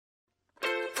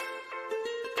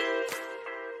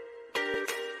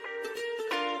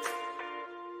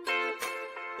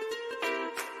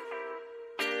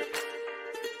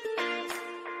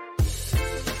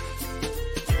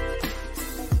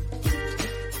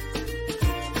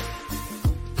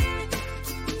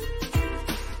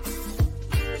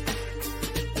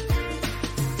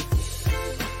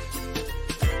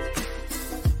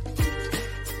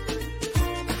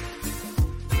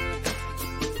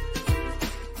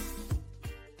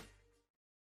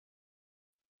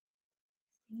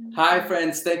Hi,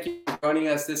 friends. Thank you for joining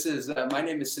us. This is my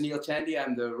name is Sunil Chandy.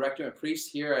 I'm the rector and priest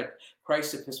here at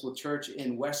Christ Episcopal Church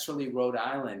in Westerly, Rhode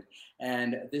Island,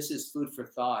 and this is Food for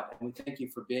Thought. And we thank you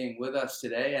for being with us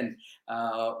today. And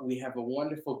we have a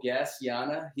wonderful guest,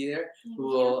 Ayanna, here,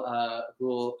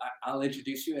 I'll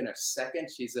introduce you in a second.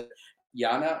 She's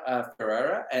Ayanna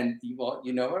Ferreira, and you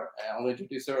know her. I'll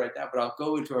introduce her right now, but I'll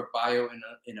go into her bio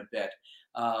in a bit.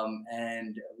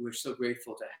 And we're so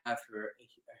grateful to have her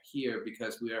here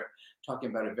because we are talking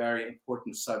about a very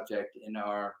important subject in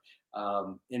our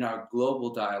global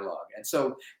dialogue. And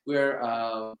so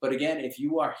but again, if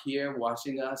you are here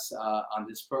watching us on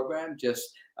this program,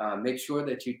 just make sure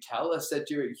that you tell us that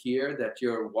you're here, that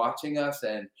you're watching us,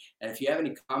 and if you have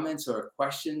any comments or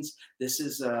questions, this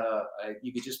is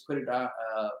you could just put it on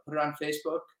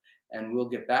Facebook, and we'll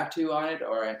get back to you on it,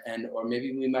 or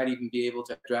maybe we might even be able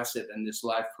to address it in this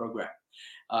live program.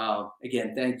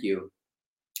 Again, thank you.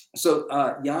 So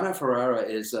Ayanna Ferreira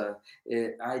is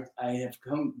I have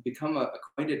become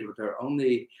acquainted with her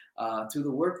only through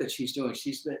the work that she's doing.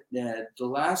 She's been the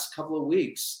last couple of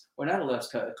weeks, or not the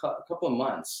last couple of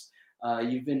months.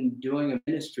 You've been doing a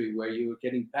ministry where you were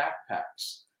getting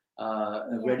backpacks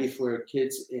ready for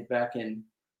kids back in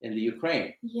the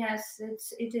Ukraine. Yes,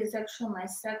 it is actually my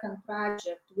second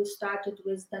project. We started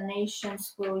with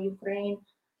donations for Ukraine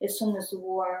as soon as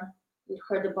we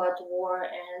heard about war,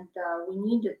 and we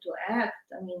needed to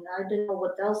act. I mean, I don't know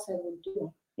what else I would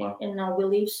do. Wow. And we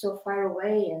live so far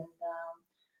away, and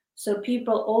so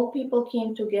all people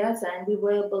came together, and we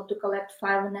were able to collect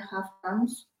 5.5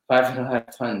 tons.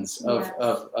 5.5 tons Yes.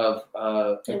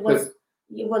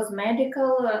 It was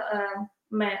medical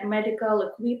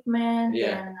equipment,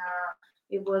 and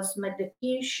it was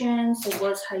medications, it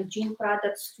was hygiene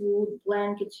products, food,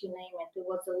 blankets, you name it. It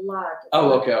was a lot.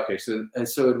 Okay.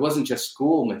 So it wasn't just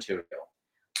school material.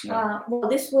 No. Well,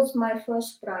 this was my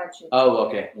first project. Oh,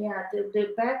 okay. Yeah,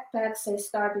 the backpacks I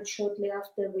started shortly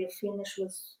after we finished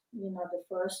with the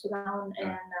first round,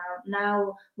 and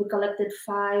now we collected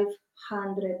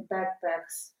 500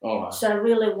 backpacks. Oh, wow. So I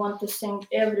really want to thank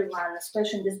everyone,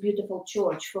 especially this beautiful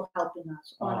church, for helping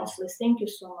us. Honestly, thank you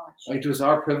so much. It was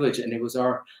our privilege, and it was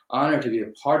our honor to be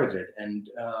a part of it. And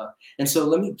so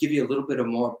let me give you a little bit of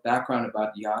more background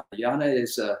about Ayanna.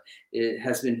 Ayanna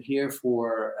has been here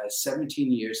for 17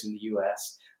 years in the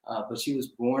U.S., but she was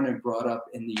born and brought up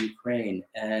in the Ukraine,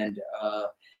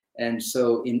 and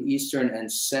so in eastern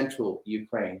and central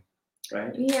Ukraine,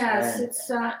 right? Yes,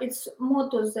 it's more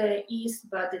to the east,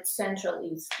 but it's central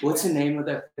east. What's the name of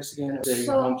that place again? Your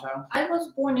hometown? I was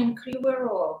born in Kryvyi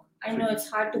Rog. I know it's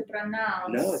hard to pronounce.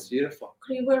 No, it's beautiful.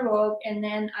 Kryvyi Rog, and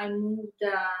then I moved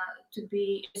to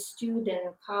be a student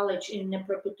in college in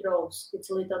Dnipropetrovsk. It's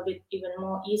a little bit even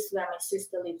more east where my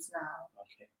sister lives now.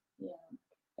 Okay. Yeah.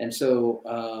 And so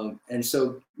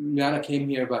Ayanna came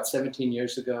here about 17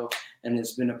 years ago and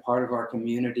has been a part of our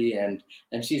community, and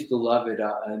she's beloved. There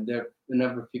are a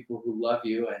number of people who love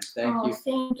you and thank you.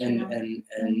 Thank you.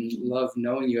 And love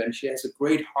knowing you. And she has a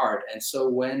great heart. And so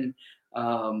when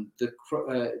the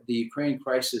Ukraine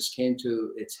crisis came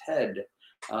to its head,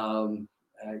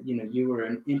 you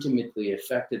were intimately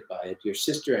affected by it. Your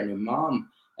sister and your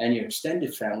mom and your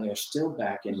extended family are still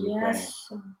back in Ukraine.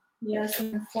 Yes,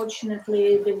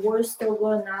 unfortunately, the war is still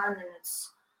going on, and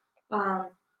it's,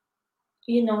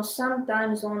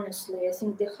 sometimes, honestly, I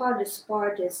think the hardest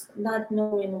part is not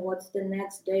knowing what the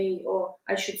next day, or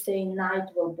I should say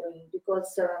night, will bring,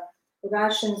 because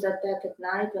Russians attack at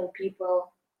night when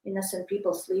innocent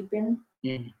people sleeping,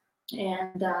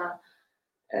 and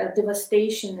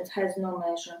devastation, it has no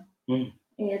measure.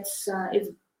 It's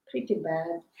pretty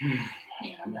bad. I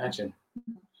can imagine.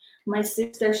 My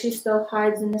sister, she still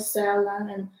hides in the cellar,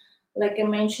 and like I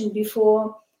mentioned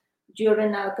before,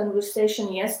 during our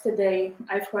conversation yesterday,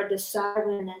 I've heard a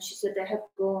siren, and she said, we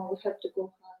have to go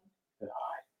home.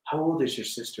 How old is your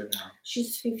sister now?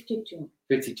 She's 52.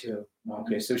 52.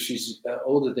 Okay, so she's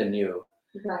older than you.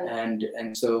 Right.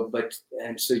 And so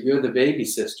you're the baby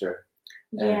sister.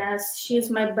 Yes, she's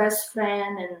my best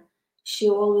friend, and she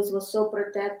always was so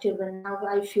protective, and now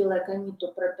I feel like I need to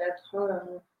protect her,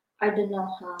 and I don't know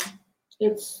how.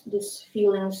 It's these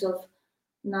feelings of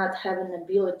not having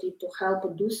ability to help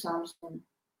or do something.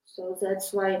 So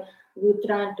that's why we're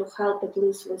trying to help, at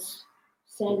least with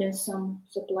sending some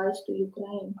supplies to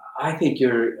Ukraine. I think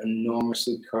you're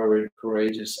enormously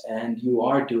courageous, and you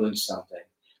are doing something.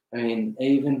 I mean,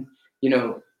 even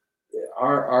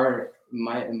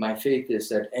my faith is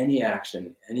that any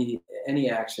action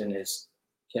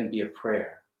can be a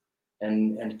prayer,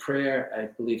 and prayer, I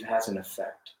believe, has an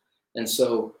effect. And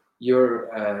so you're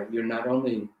not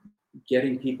only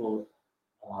getting people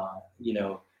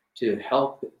to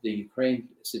help the Ukraine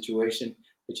situation,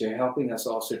 but you're helping us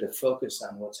also to focus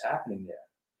on what's happening there.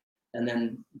 And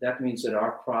then that means that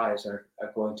our cries are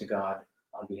going to God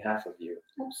on behalf of you.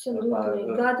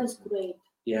 Absolutely. God is great.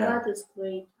 Yeah. God is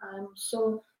great. I'm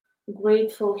so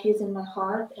grateful He's in my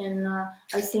heart. And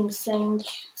I think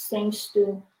thanks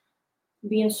to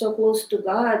being so close to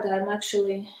God, I'm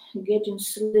actually getting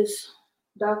through these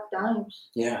dark times.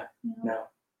 Yeah. You know? No.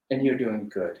 And you're doing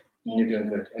good. Thank You're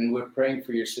doing you. good. And we're praying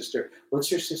for your sister. What's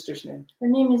your sister's name? Her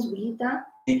name is Vita.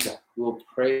 Vita. We'll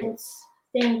pray.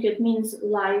 Thank you. It means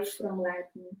life from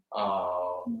Latin.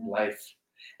 Oh, Yeah. life.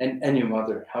 And your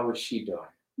mother, how is she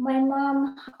doing? My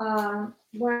mom,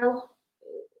 well,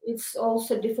 it's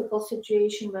also a difficult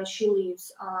situation where she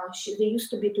lives. They used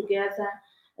to be together,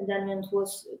 and then when it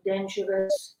was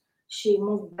dangerous, she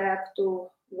moved back to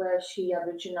where she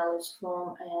originally is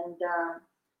from, and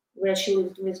where she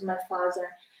lived with my father.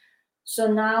 So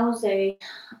now I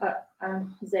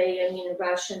mean,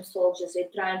 Russian soldiers,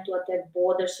 they're trying to attack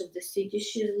borders of the city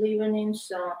she's living in.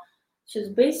 So she's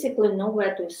basically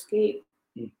nowhere to escape.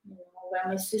 Mm. You know, where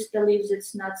my sister lives,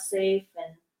 it's not safe,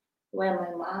 and where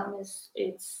my mom is,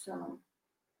 it's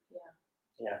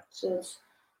Yeah. So it's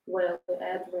where we're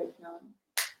at right now.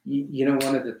 You know,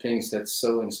 one of the things that's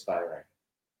so inspiring.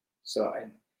 So I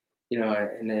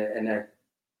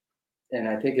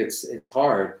think it's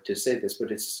hard to say this,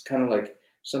 but it's kind of like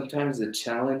sometimes the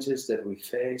challenges that we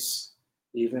face,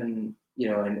 even,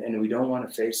 and we don't want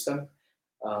to face them.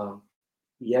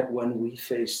 Yet when we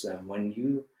face them,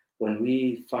 when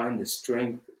we find the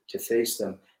strength to face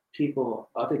them,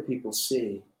 other people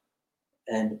see,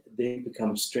 and they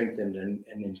become strengthened and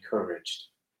encouraged.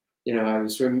 I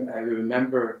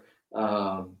remember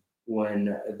when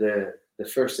the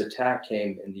first attack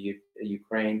came in the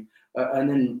Ukraine, and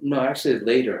then no, actually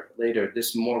later,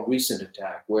 this more recent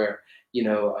attack where the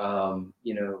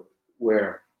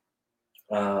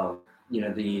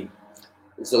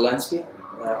Zelensky,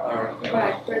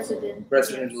 Right,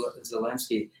 President Yes.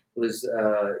 Zelensky was,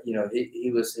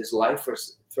 his life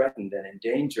was threatened and in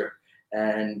danger,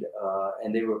 and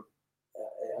they were,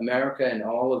 America and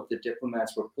all of the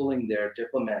diplomats were pulling their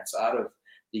diplomats out of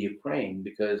the Ukraine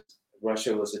because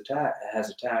Russia has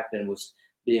attacked and was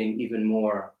being even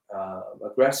more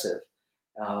aggressive.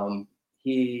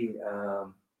 He,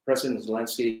 President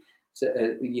Zelensky,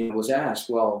 was asked,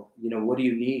 well, what do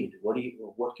you need?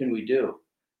 What can we do?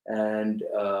 And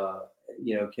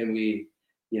can we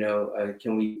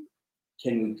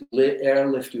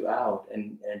airlift you out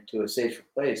and to a safer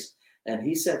place? And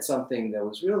he said something that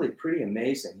was really pretty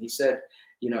amazing. He said,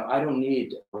 I don't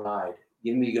need a ride.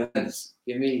 Give me guns.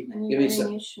 Give me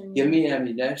ammunition.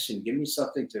 Give me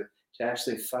something to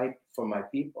actually fight for my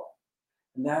people.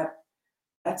 And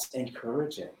that's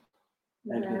encouraging.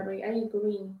 Very, I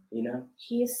agree. You know,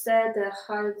 he set a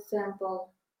high example.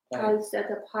 He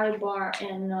set a high bar,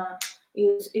 and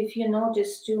if you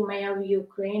notice, too, Mayor of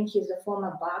Ukraine, he's a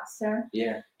former boxer.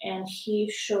 Yeah. And he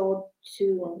showed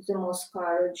to the most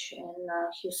courage, and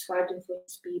he's fighting for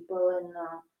his people, and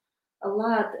a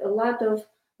lot of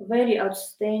very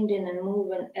outstanding and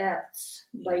moving acts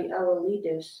by our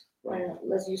leaders. Right.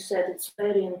 And as you said, it's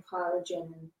very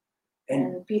encouraging,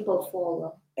 and people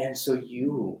follow. And so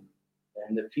you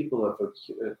and the people of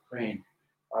Ukraine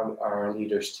are our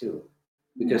leaders too.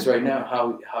 Because right now,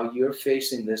 how you're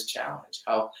facing this challenge,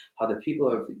 how the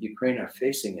people of Ukraine are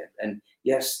facing it, and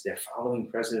yes, they're following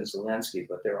President Zelensky,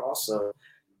 but they're also,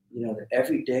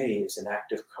 every day is an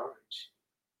act of courage,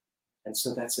 and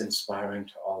so that's inspiring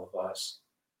to all of us,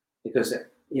 because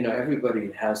everybody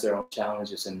has their own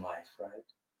challenges in life, right?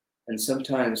 And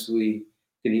sometimes we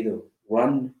can either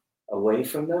run away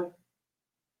from them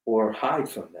or hide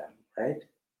from them, right?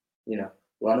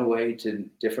 Run away to a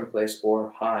different place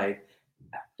or hide,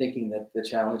 thinking that the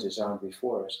challenges aren't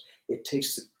before us. It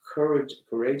takes the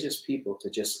courageous people to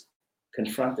just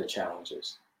confront the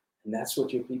challenges. And that's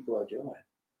what your people are doing.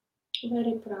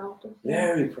 Very proud of them.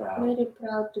 Very proud. Very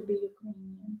proud to be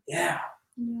Ukrainian. Yeah.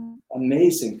 Yeah.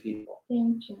 Amazing people.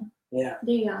 Thank you. Yeah.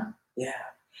 They are. Yeah.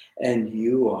 And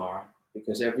you are,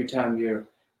 because every time you're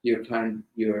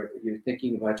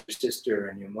thinking about your sister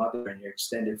and your mother and your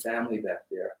extended family back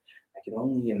there, I can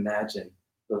only imagine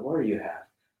the worry you have.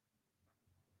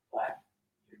 But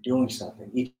you're doing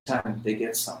something. Each time they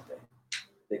get something,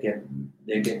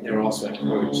 they're also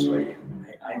encouraged by you.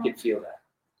 I can feel that.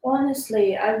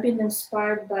 Honestly, I've been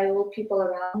inspired by all people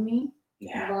around me,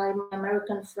 Yeah. by my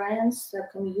American friends, the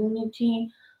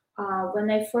community. When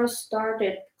I first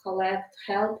started collect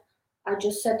help, I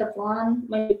just set up one,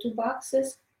 maybe 2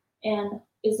 boxes, and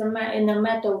in a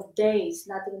matter of days,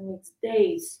 not even weeks,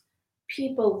 days,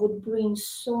 people would bring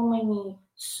so many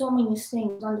so many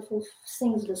things, wonderful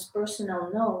things, those personal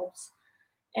notes.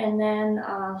 And then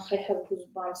I have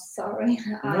goosebumps, sorry.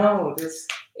 No, this.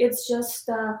 It's just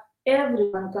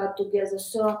everyone got together.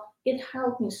 So it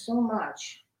helped me so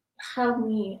much, helped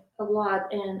me a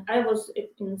lot. And I was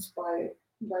inspired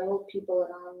by all people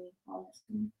around me,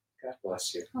 honestly. God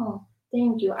bless you. Oh,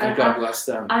 thank you. And God bless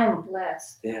them. I'm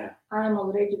blessed. Yeah. I'm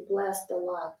already blessed a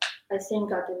lot. I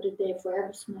thank God every day for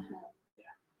everything I have.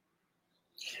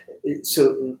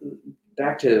 So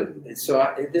back to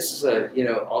this is a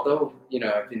although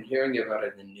I've been hearing about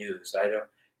it in the news, I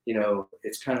don't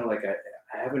it's kind of like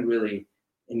I haven't really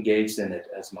engaged in it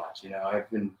as much. I've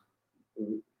been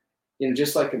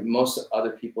just like most other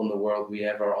people in the world, we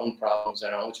have our own problems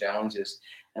and our own challenges,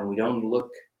 and we don't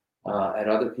look at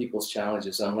other people's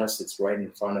challenges unless it's right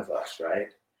in front of us,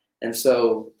 right? And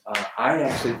so I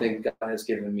actually think God has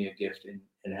given me a gift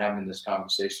in having this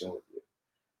conversation with you.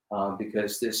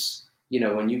 Because this,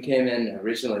 when you came in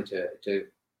originally to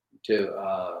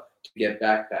get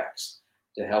backpacks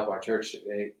to help our church,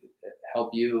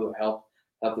 help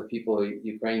the people of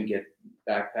Ukraine get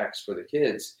backpacks for the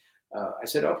kids. I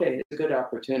said, okay, it's a good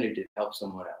opportunity to help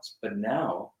someone else. But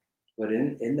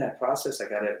in that process, I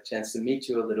got a chance to meet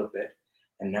you a little bit,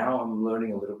 and now I'm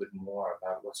learning a little bit more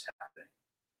about what's happening,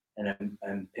 and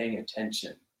I'm paying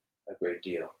attention a great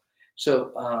deal. So.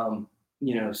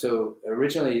 So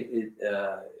originally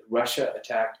Russia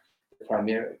attacked the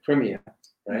Crimea,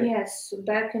 right? Yes,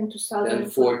 back in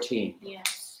 2014. 2014.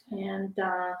 Yes, and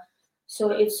so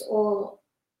it's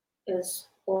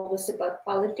always about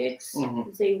politics. Mm-hmm.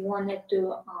 They wanted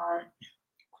to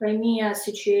Crimea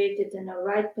situated in a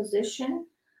right position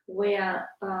where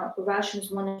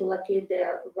Russians wanted to locate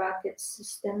their rocket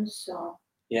systems. So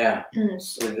yeah,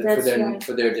 so that's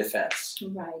for their defense.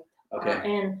 Right. Okay.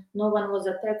 And no one was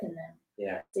attacking them.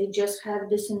 Yeah. They just have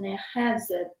this in their heads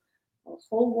that the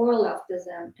whole world after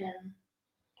them, and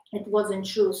it wasn't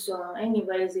true. So,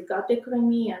 anyways, they got the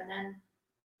Crimea, and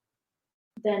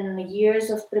then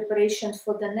years of preparations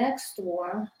for the next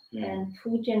war. And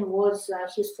Putin was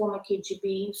his former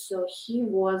KGB, so he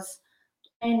was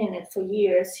planning it for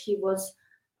years. He was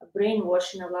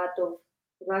brainwashing a lot of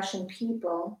Russian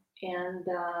people, and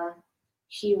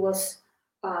he was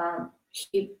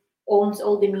he owns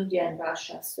all the media in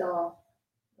Russia. So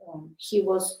he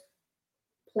was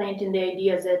planting the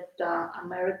idea that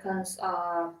Americans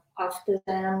are after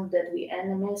them, that we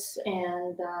enemies,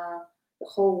 and the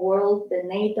whole world, the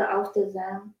NATO after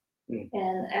them.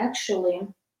 And actually,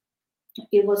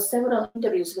 it was several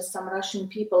interviews with some Russian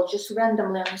people, just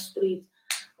randomly on the street.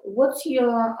 What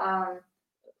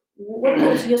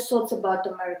was your thoughts about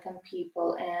American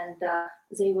people? And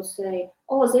they would say,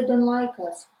 "Oh, they don't like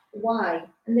us. Why?"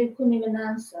 And they couldn't even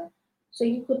answer. So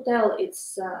you could tell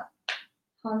it's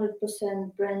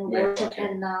 100% brainwashed. Right.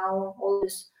 And now all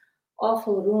these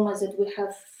awful rumors that we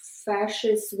have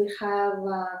fascists, we have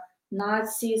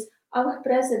Nazis. Our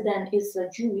president is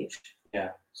Jewish.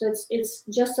 Yeah. So it's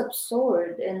just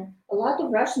absurd, and a lot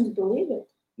of Russians believe it.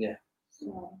 Yeah.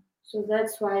 So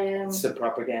that's why it's the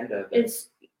propaganda. It's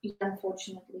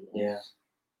unfortunately. Yes. Yeah.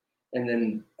 And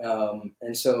then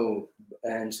and so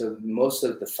most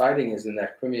of the fighting is in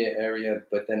that Crimea area,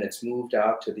 but then it's moved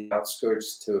out to the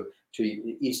outskirts to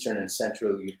eastern and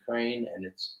central Ukraine, and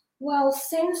it's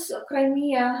since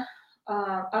Crimea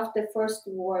after First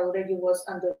War already was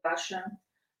under Russia,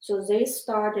 so they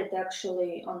started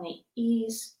actually on the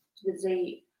east with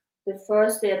the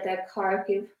first they attacked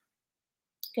Kharkiv,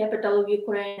 capital of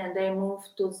Ukraine, and they moved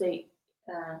to the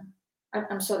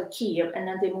Kiev, and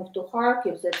then they moved to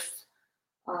Kharkiv. That's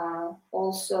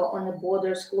also on the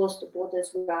borders, close to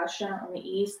borders with Russia on the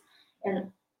east,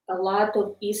 and a lot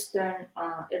of eastern,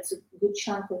 it's a good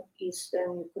chunk of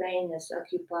eastern Ukraine is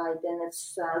occupied, and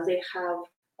it's they have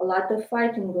a lot of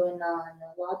fighting going on,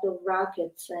 a lot of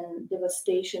rockets and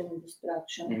devastation and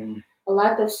destruction. A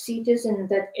lot of cities in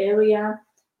that area,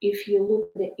 if you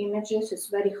look at the images, it's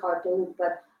very hard to look,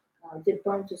 but they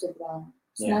burned to the ground.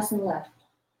 There's nothing left.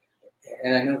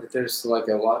 And I know that there's like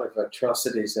a lot of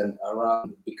atrocities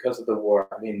around because of the war.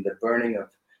 I mean, the burning of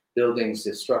buildings,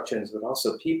 destructions, but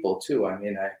also people too. I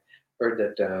mean, I heard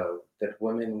that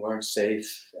women weren't safe,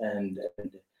 and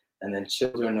then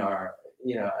children are.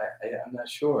 I'm not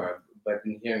sure, but I've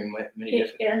been hearing many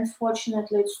different.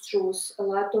 Unfortunately, it's true. A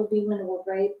lot of women were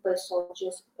raped by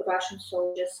soldiers, Russian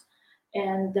soldiers,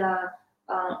 and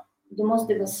the most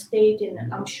devastating.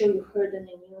 I'm sure you heard in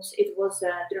the news. It was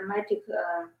a dramatic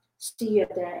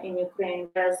theater in Ukraine,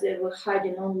 where they were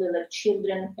hiding only like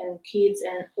children and kids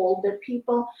and older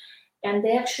people, and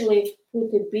they actually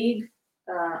put a big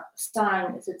sign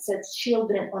that said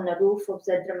 "children" on the roof of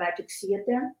the dramatic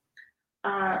theater.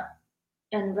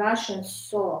 and Russians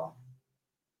saw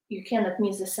you cannot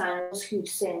miss the sign. It was huge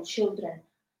saying children,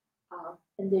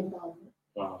 and they bombed it.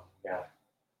 Oh, yeah.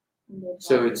 And they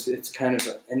So bombed it. it's kind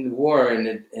of in the war and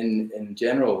in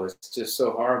general it's just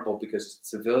so horrible because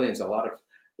civilians, a lot of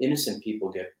innocent people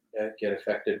get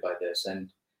affected by this,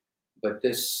 but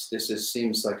this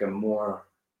seems like a more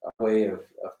a way of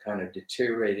kind of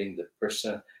deteriorating the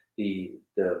person, the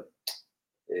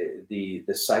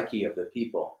psyche of the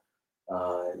people,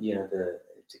 to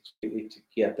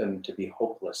get them to be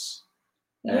hopeless.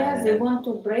 Yes, they want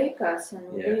to break us,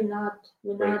 and Yeah,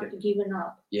 we're not giving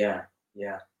up. yeah.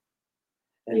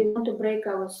 They want to break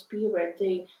our spirit.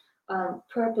 They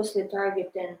purposely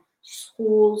targeting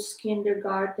schools,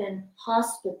 kindergarten,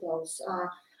 hospitals.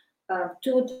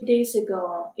 2 or 3 days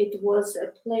ago, it was a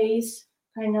place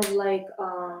kind of like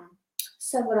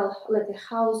several, like a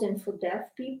housing for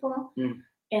deaf people,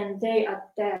 and they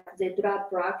attacked. They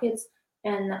dropped rockets,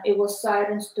 and it was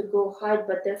sirens to go hide,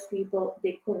 but deaf people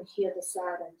they couldn't hear the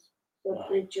sirens, so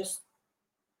they just.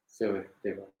 So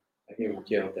they were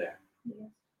killed there. Yeah.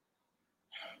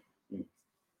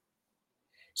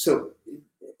 So,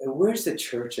 where's the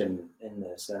church in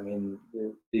this? I mean,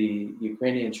 the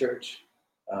Ukrainian church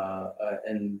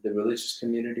and the religious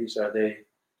communities, are they?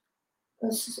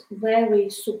 Very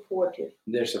supportive.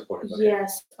 They're supportive. Okay.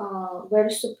 Yes,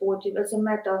 very supportive. As a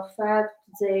matter of fact,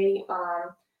 they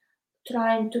are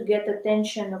trying to get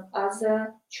attention of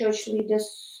other church leaders,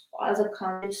 other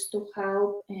countries to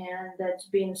help, and that's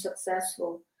been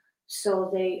successful. So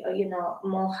they,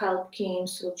 more help came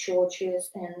through churches,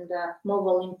 and more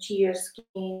volunteers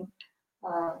came.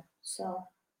 So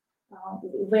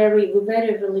very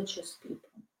religious people.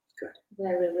 Good.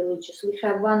 Very religious. We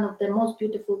have one of the most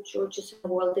beautiful churches in the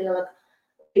world.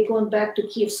 They're going back to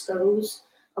Kiev's Rus.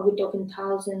 We're talking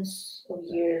thousands of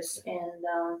years, and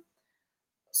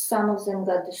some of them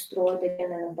got destroyed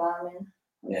again in a bombing,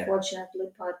 unfortunately,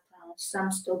 but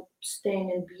some still staying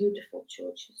in beautiful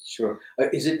churches. Sure.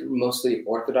 Is it mostly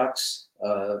Orthodox,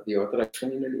 the Orthodox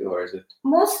community, or is it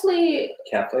mostly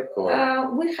Catholic? Or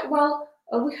we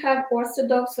have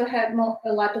Orthodox. We have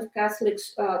a lot of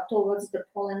Catholics towards the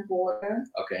Poland border.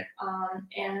 Okay.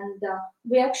 And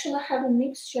we actually have a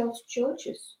mixture of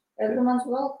churches. Everyone's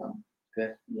welcome.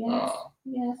 Good. Yes,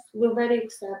 yes, we're very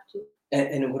accepting.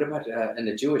 And what about in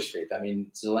the Jewish faith? I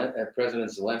mean, President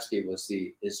Zelensky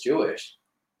is Jewish.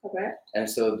 Correct. And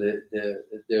so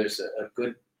there's a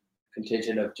good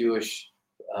contingent of Jewish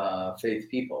faith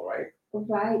people, right?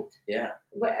 Right. Yeah.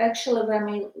 Well, actually,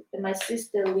 when my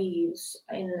sister lives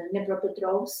in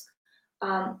Dnipropetrovsk,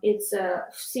 it's a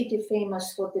city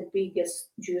famous for the biggest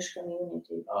Jewish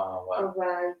community. Oh, wow.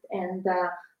 Right. And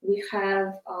we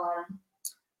have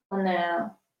on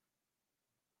a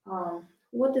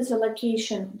what is the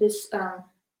location? This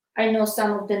I know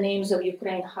some of the names of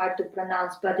Ukraine hard to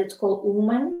pronounce, but it's called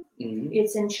Uman. Mm-hmm.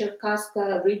 It's in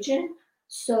Cherkasska region.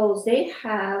 So they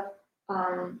have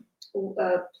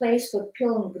a place for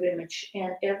pilgrimage,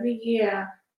 and every year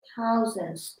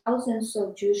thousands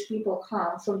of Jewish people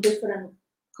come from different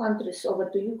countries over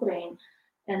to Ukraine.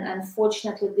 And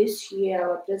unfortunately, this year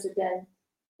our president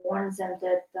warns them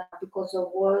that because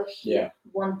of war, he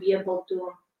won't be able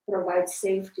to provide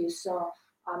safety. So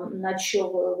I'm not sure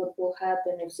what will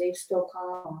happen if they still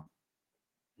come.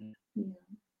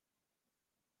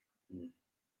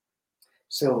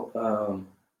 So,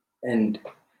 and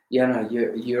Yana,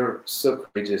 you're so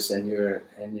courageous, and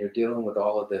you're dealing with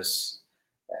all of this.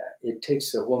 It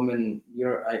takes a woman.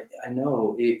 I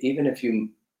know, even if you,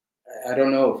 I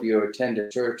don't know if you attend a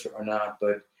church or not,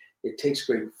 but it takes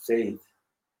great faith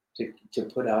to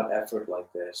put out effort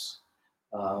like this.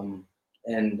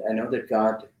 And I know that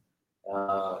God,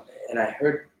 and I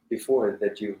heard before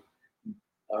that you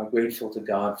are grateful to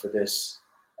God for this,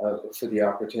 for the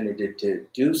opportunity to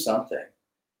do something.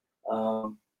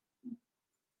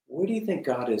 Where do you think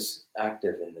God is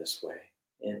active in this way,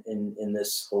 in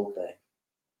this whole thing?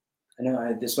 I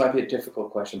know this might be a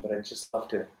difficult question, but I'd just love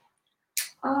to.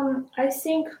 I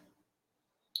think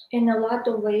in a lot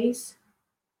of ways,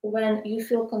 when you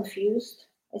feel confused,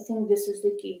 I think this is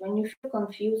the key. When you feel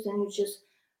confused and you just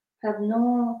have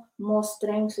no more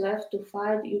strength left to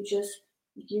fight, you just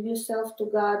give yourself to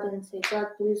God and say, God,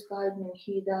 please guide me.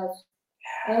 He does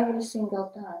every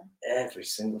single time. Every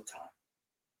single time.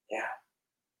 Yeah.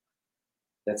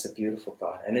 That's a beautiful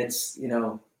thought. And it's,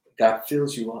 God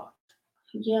fills you up.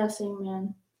 Yes,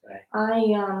 amen. Right.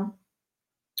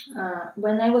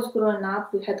 When I was growing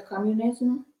up, we had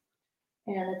communism,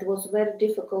 and it was very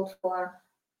difficult for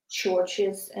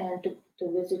churches and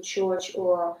to visit church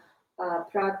or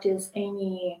practice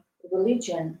any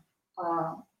religion.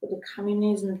 The the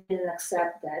communism didn't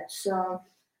accept that. So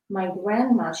my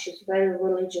grandma, she's very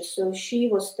religious, so she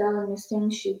was telling me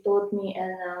things, she taught me,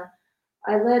 and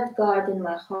I let God in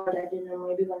my heart. I don't know,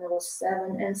 maybe when I was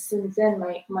 7, and since then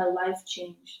my life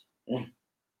changed. Mm.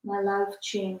 My life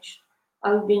changed.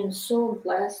 I've been so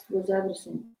blessed with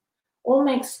everything. All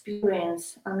my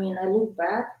experience, I mean, I look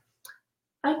back,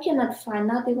 I cannot find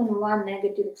not even one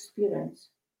negative experience.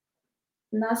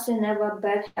 Nothing ever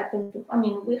bad happened. I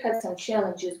mean, we had some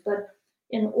challenges, but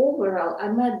in overall, I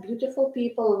met beautiful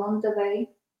people along the way.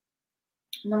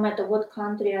 No matter what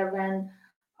country I went,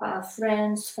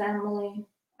 friends, family.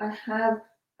 I have,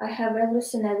 I have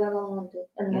everything I've ever wanted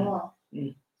and Mm. more.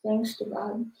 Mm. Thanks to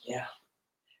God. Yeah.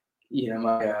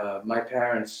 My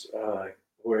parents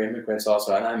were immigrants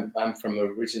also, and I'm from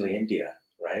originally India,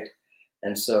 right?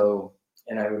 And so,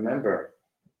 and uh, I remember,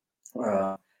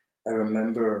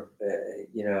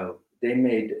 they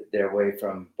made their way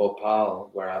from Bhopal,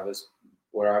 where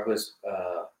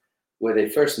they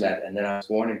first met, and then I was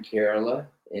born in Kerala,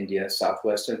 India,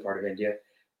 southwestern part of India.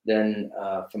 Then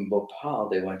from Bhopal,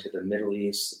 they went to the Middle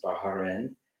East,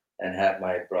 Bahrain, and had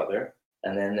my brother,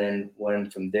 and then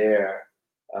went from there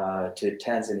to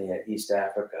Tanzania, East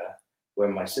Africa, where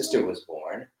my sister was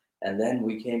born, and then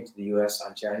we came to the U.S.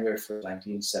 on January 1st,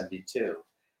 1972.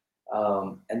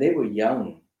 And they were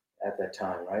young at that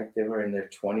time, right? They were in their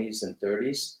 20s and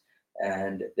 30s,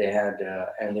 and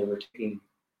they were taking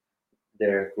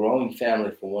their growing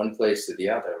family from one place to the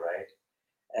other, right?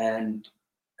 And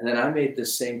and then I made the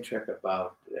same trip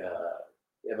about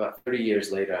 30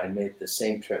 years later. I made the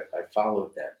same trip. I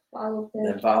followed them.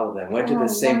 Followed them. Went to the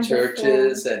same wonderful.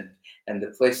 churches and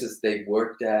the places they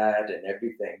worked at and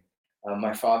everything.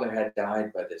 My father had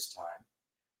died by this time.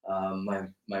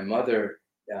 My mother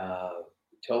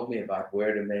told me about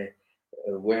where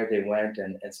they went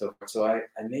and so forth. So I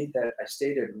made that. I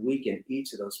stayed a week in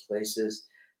each of those places,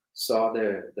 saw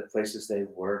the places they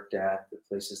worked at, the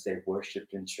places they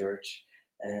worshipped in church,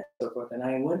 and so forth. And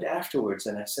I went afterwards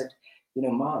and I said,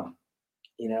 Mom,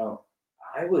 you know,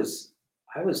 I was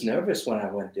I was nervous when I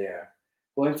went there,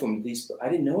 going from these. I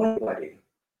didn't know anybody,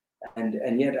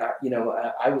 and yet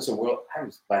I was a world. I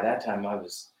was by that time I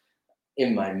was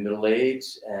in my middle age,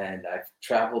 and I've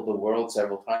traveled the world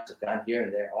several times. I've gone here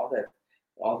and there,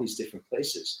 all these different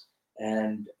places.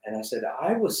 And I said,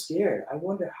 I was scared. I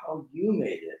wonder how you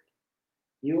made it.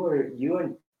 You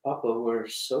and Papa were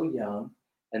so young,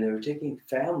 and they were taking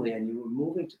family, and you were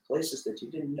moving to places that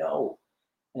you didn't know,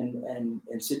 and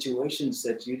situations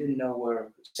that you didn't know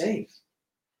were safe.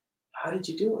 How did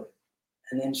you do it?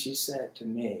 And then she said to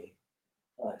me,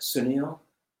 Sunil,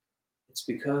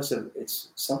 it's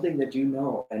something that you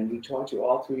know and we taught you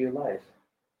all through your life.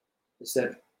 Is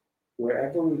that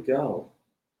wherever we go,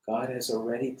 God has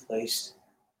already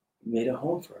made a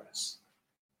home for us.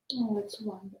 Oh, it's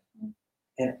wonderful.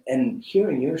 And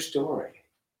hearing your story,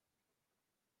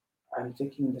 I'm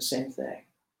thinking the same thing.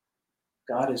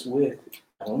 God is with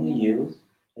not only you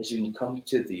as you come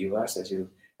to the U.S., as you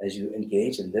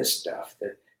engage in this stuff,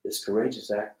 this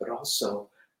courageous act, but also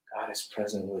God is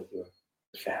present with your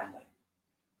family.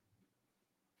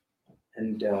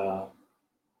 And I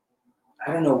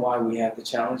don't know why we have the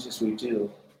challenges we do.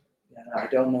 I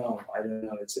don't know.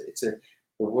 The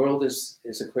world is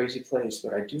a crazy place,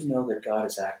 but I do know that God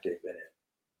is active in it,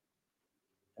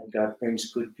 and God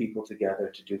brings good people together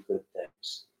to do good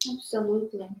things.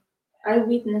 Absolutely. I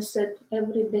witness it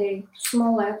every day.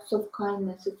 Small acts of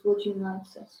kindness is what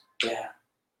unites us. Yeah.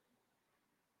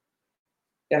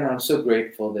 And I'm so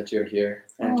grateful that you're here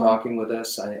and talking with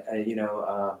us.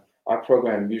 Our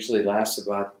program usually lasts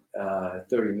about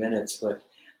 30 minutes, but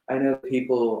I know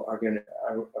people are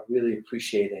really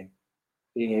appreciating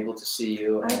being able to see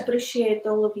you. I appreciate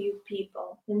all of you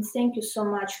people, and thank you so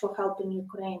much for helping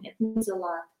Ukraine. It means a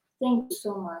lot. Thank you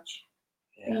so much.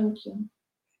 Yeah. Thank you.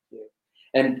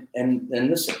 And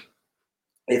listen,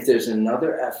 if there's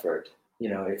another effort,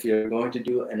 if you're going to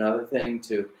do another thing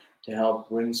to help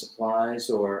bring supplies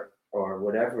or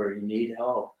whatever you need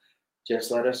help,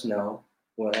 just let us know.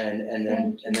 Well, and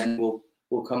then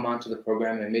we'll come onto the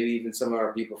program, and maybe even some of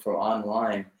our people from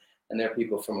online, and there are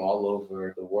people from all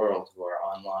over the world who are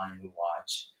online who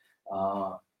watch,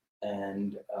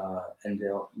 and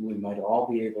we might all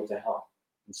be able to help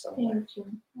in some way. Thank you.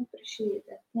 I appreciate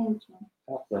that. Thank you.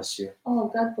 God bless you.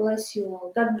 Oh, God bless you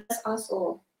all. God bless us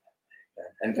all.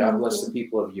 And God bless the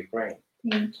people of Ukraine.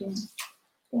 Thank you.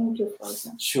 Thank you,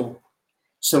 Father. Sure.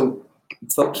 So,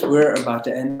 folks, we're about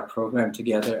to end our program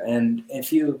together, and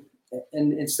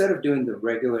instead of doing a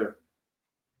regular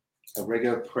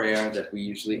prayer that we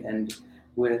usually end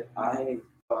with, I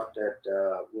thought that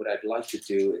what I'd like to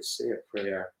do is say a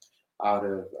prayer out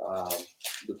of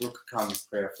the Book of Common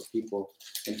Prayer for people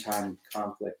in time of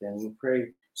conflict. And we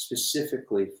pray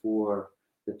specifically for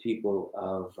the people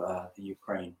of the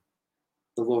Ukraine.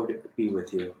 The Lord be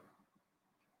with you.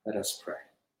 Let us pray.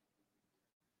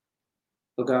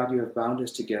 O God, you have bound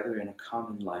us together in a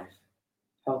common life.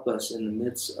 Help us in the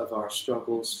midst of our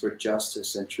struggles for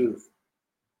justice and truth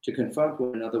to confront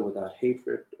one another without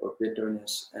hatred or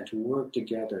bitterness, and to work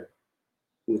together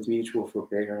with mutual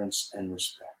forbearance and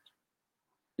respect.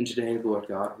 And today, Lord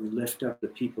God, we lift up the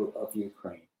people of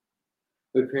Ukraine.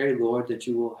 We pray, Lord, that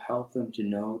you will help them to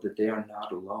know that they are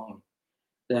not alone,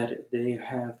 that they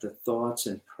have the thoughts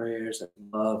and prayers and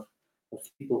love of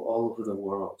people all over the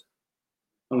world.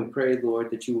 And we pray,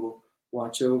 Lord, that you will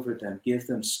watch over them, give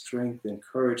them strength and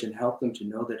courage, and help them to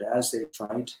know that as they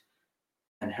fight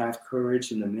and have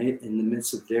courage in the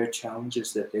midst of their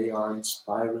challenges, that they are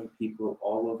inspiring people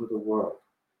all over the world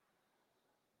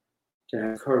to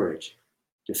have courage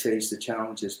to face the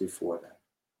challenges before them.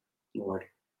 Lord,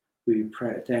 we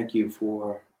thank you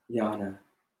for Ayanna,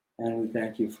 and we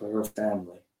thank you for her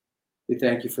family. We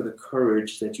thank you for the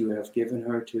courage that you have given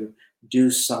her to do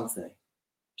something,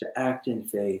 to act in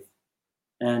faith,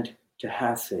 and to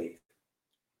have faith.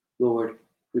 Lord,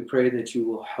 we pray that you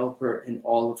will help her in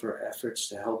all of her efforts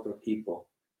to help her people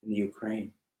in the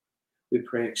Ukraine. We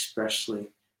pray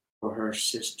especially for her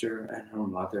sister and her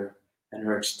mother and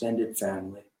her extended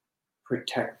family.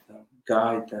 Protect them,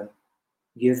 guide them,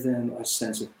 give them a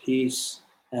sense of peace,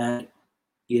 and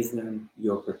give them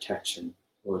your protection,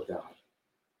 Lord God.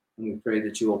 And we pray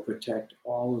that you will protect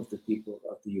all of the people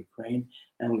of the Ukraine,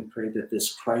 and we pray that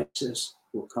this crisis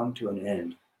will come to an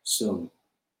end soon.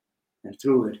 And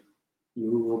through it,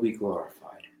 you will be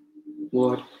glorified.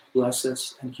 Lord, bless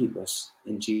us and keep us.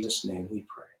 In Jesus' name we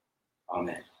pray.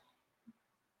 Amen.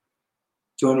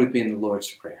 Join with me in the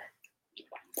Lord's Prayer.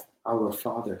 Our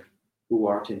Father, who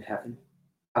art in heaven,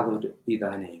 hallowed be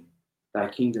thy name. Thy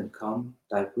kingdom come,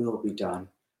 thy will be done,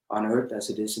 on earth as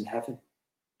it is in heaven.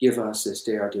 Give us this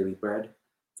day our daily bread.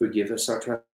 Forgive us our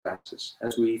trespasses,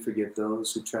 as we forgive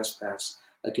those who trespass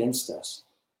against us.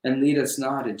 And lead us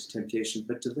not into temptation,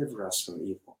 but deliver us from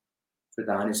evil. For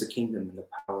thine is the kingdom and the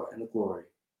power and the glory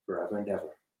forever and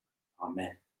ever.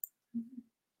 Amen.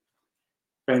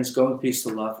 Friends, go in peace to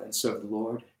love and serve the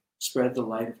Lord. Spread the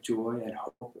light of joy and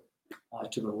hope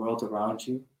to the world around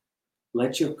you.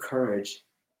 Let your courage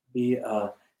be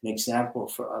an example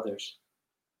for others.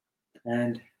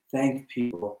 And thank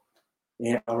people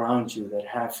around you that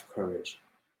have courage.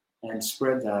 And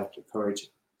spread that courage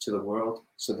to the world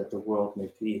so that the world may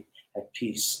be at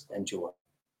peace and joy.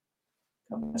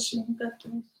 God bless you. God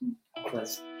bless you. God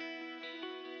bless.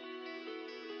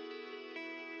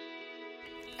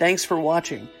 Thanks for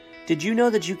watching. Did you know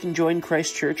that you can join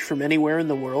Christ Church from anywhere in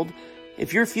the world?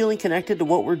 If you're feeling connected to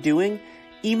what we're doing,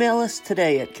 email us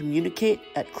today at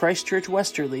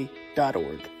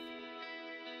communicate@christchurchwesterly.org.